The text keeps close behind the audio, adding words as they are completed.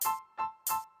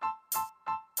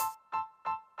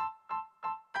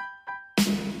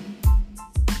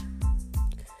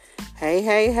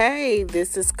Hey,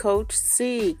 this is Coach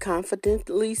C,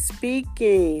 confidently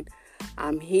speaking.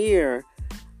 I'm here.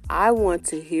 I want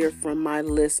to hear from my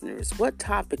listeners. What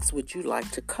topics would you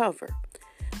like to cover?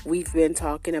 We've been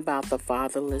talking about the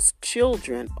fatherless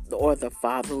children or the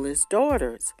fatherless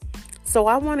daughters. So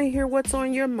I want to hear what's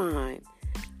on your mind.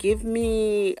 Give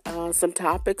me some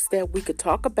topics that we could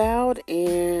talk about,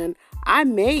 and I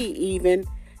may even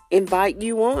invite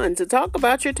you on to talk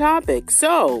about your topic.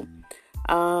 So,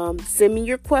 send me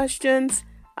your questions.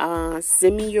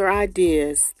 Send me your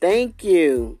ideas. Thank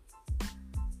you.